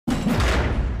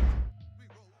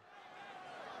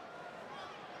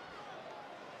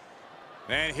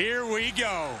And here we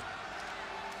go.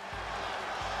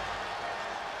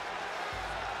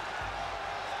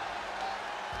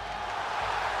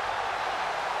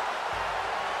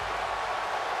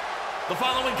 The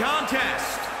following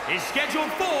contest is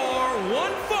scheduled for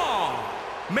one fall.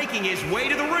 Making his way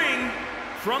to the ring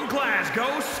from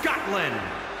Glasgow, Scotland.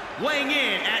 Weighing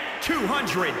in at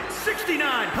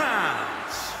 269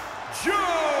 pounds,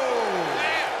 Joe!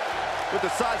 With the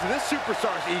size of this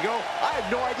superstar's ego, I have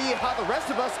no idea how the rest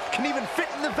of us can even fit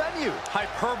in the venue.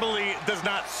 Hyperbole does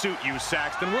not suit you,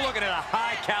 Saxton. We're looking at a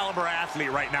high-caliber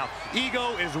athlete right now.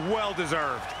 Ego is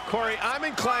well-deserved. Corey, I'm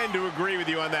inclined to agree with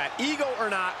you on that. Ego or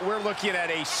not, we're looking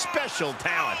at a special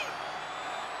talent.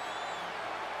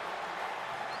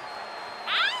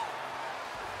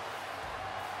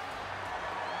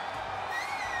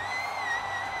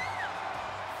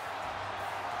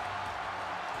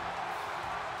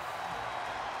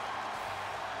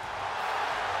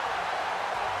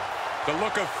 The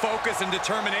look of focus and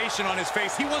determination on his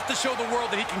face. He wants to show the world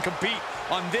that he can compete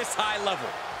on this high level.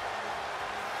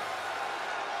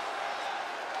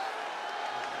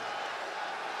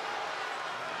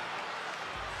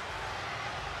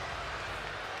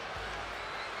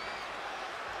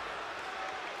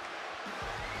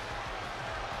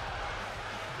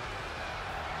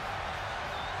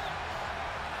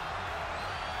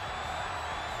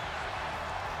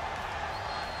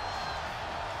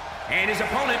 And his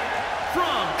opponent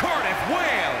from Cardiff,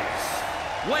 Wales,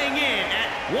 weighing in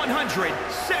at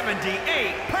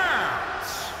 178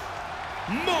 pounds,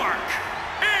 Mark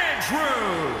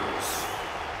Andrews.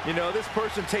 You know, this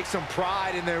person takes some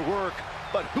pride in their work,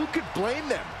 but who could blame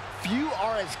them? Few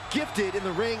are as gifted in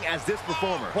the ring as this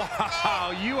performer.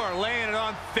 Wow, you are laying it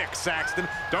on thick, Saxton.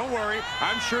 Don't worry,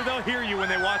 I'm sure they'll hear you when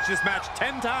they watch this match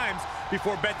 10 times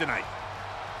before bed tonight.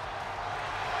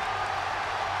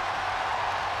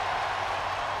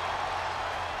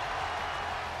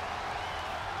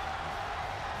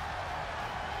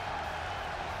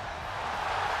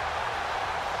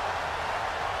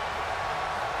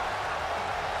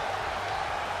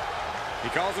 He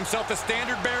calls himself the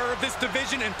standard bearer of this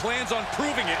division and plans on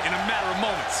proving it in a matter of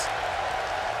moments.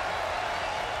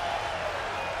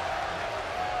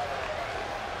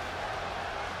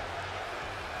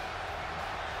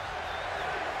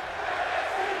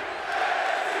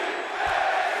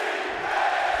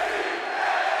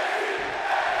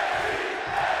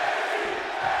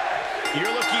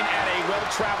 You're looking at a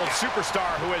well-traveled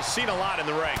superstar who has seen a lot in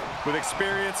the ring. With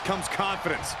experience comes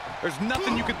confidence. There's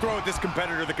nothing you can throw at this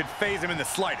competitor that could faze him in the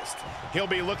slightest. He'll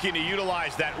be looking to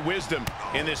utilize that wisdom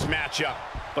in this matchup.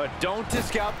 But don't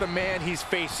discount the man he's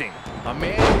facing. A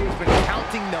man who's been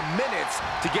counting the minutes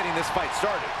to getting this fight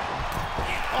started.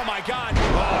 Oh, my God.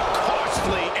 Oh,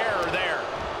 costly error there.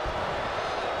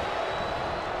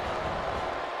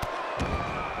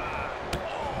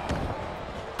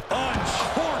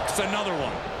 Uncorks another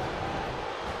one.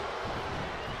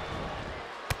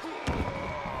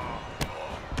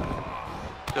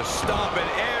 Just stomping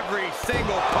every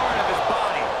single part of his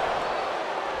body.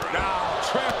 Now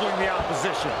trampling the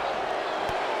opposition.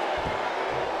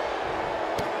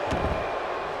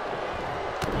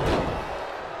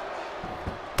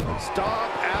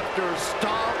 Stomp after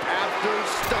stomp after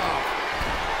stomp.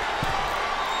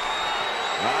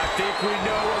 I think we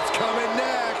know what's coming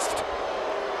next.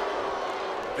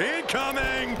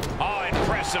 Incoming! Oh,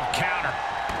 impressive counter.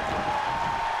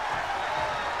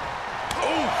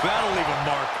 Ooh, that'll leave a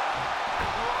mark.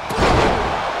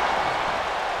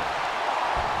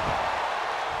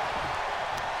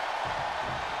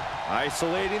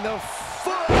 Isolating the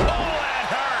foot. Oh, that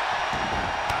hurt.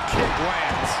 Kick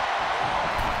lands.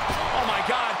 Oh, my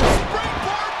God.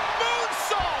 Springboard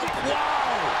moonsault.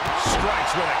 Wow.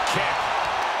 Strikes with a kick.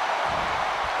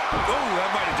 Ooh, that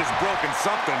might have just broken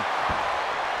something.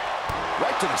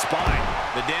 Right to the spine.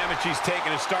 The damage he's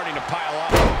taken is starting to pile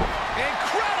up.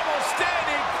 Incredible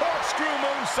standing corkscrew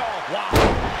moonsault. Wow.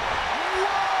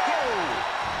 Whoa!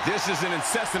 This is an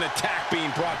incessant attack being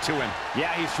brought to him.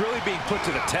 Yeah, he's really being put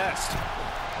to the test.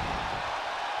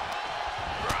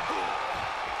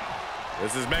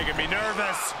 This is making me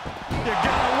nervous. You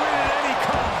gotta win at any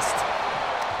cost.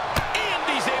 And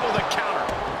he's able to counter.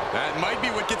 That might be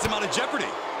what gets him out of jeopardy.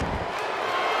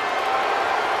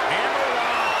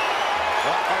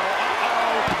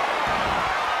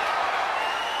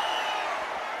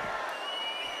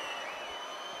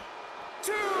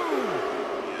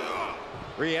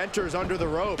 Re-enters under the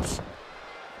ropes.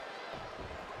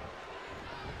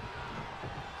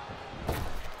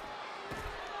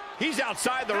 He's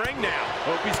outside the ring now.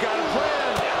 Hope he's got a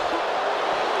plan.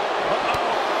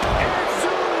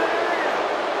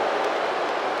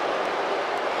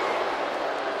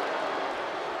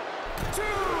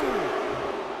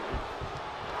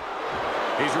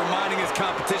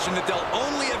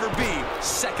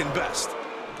 second best.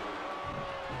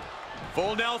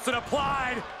 Full Nelson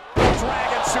applied.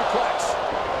 Dragon suplex.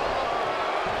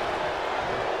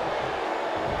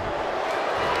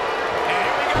 And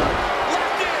here we go.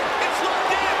 Locked in. It's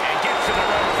locked in. And gets to the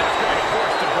ropes. That's going to be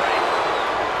forced to break.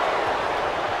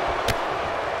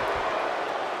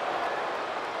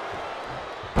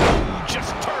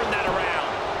 Just turn that around.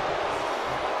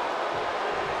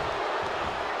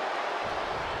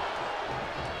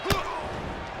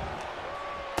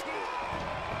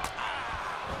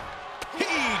 He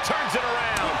turns it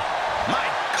around. My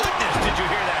goodness, did you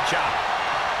hear that chop?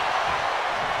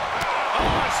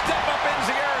 Oh, a step up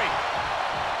Enziguri.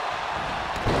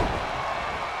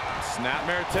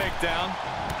 Snapmare takedown.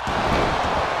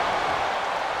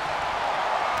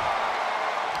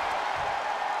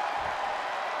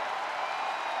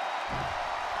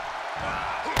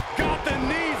 Got the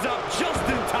knees up just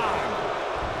in time.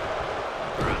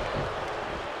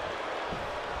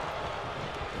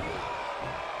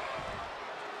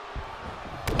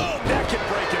 Oh, that can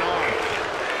break an arm.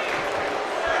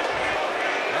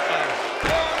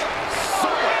 So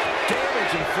much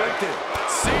damage inflicted.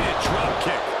 Seated drop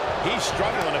kick. He's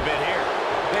struggling a bit here.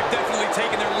 They've definitely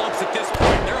taken their lumps at this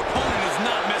point. Their opponent is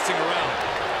not messing around.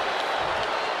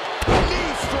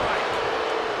 Knee strike.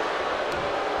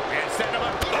 And setting him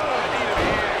up. Oh, knee to the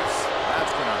hands. That's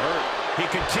gonna hurt. He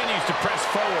continues to press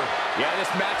forward. Yeah,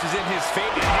 this match is in his favor.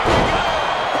 Here we go.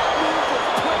 That move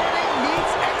was planning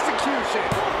meets execution.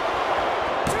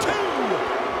 2.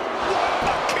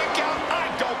 What a kick out. I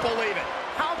don't believe it.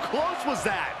 How close was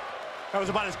that? That was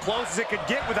about as close as it could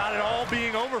get without it all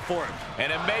being over for him.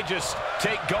 And it may just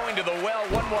take going to the well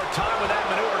one more time with that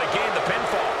maneuver to gain the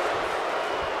pinfall.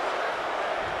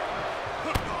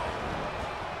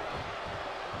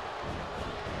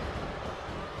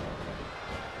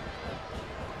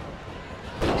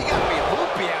 You gotta be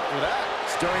loopy after that.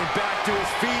 Stirring back to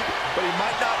his feet, but he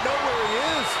might not know where he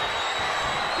is.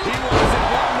 He wants it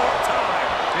one more time.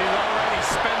 He's already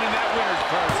spending that winner's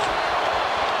purse.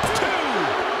 2.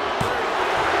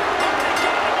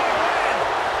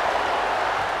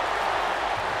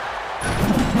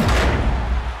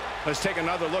 Let's take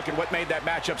another look at what made that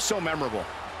matchup so memorable.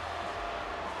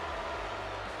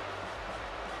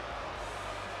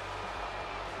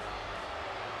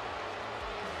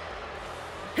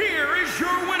 Here is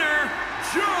your winner,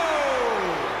 Joe!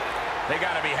 They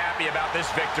got to be happy about this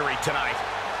victory tonight.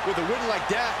 With a win like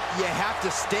that, you have to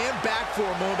stand back for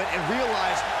a moment and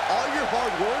realize all your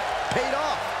hard work paid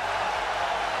off.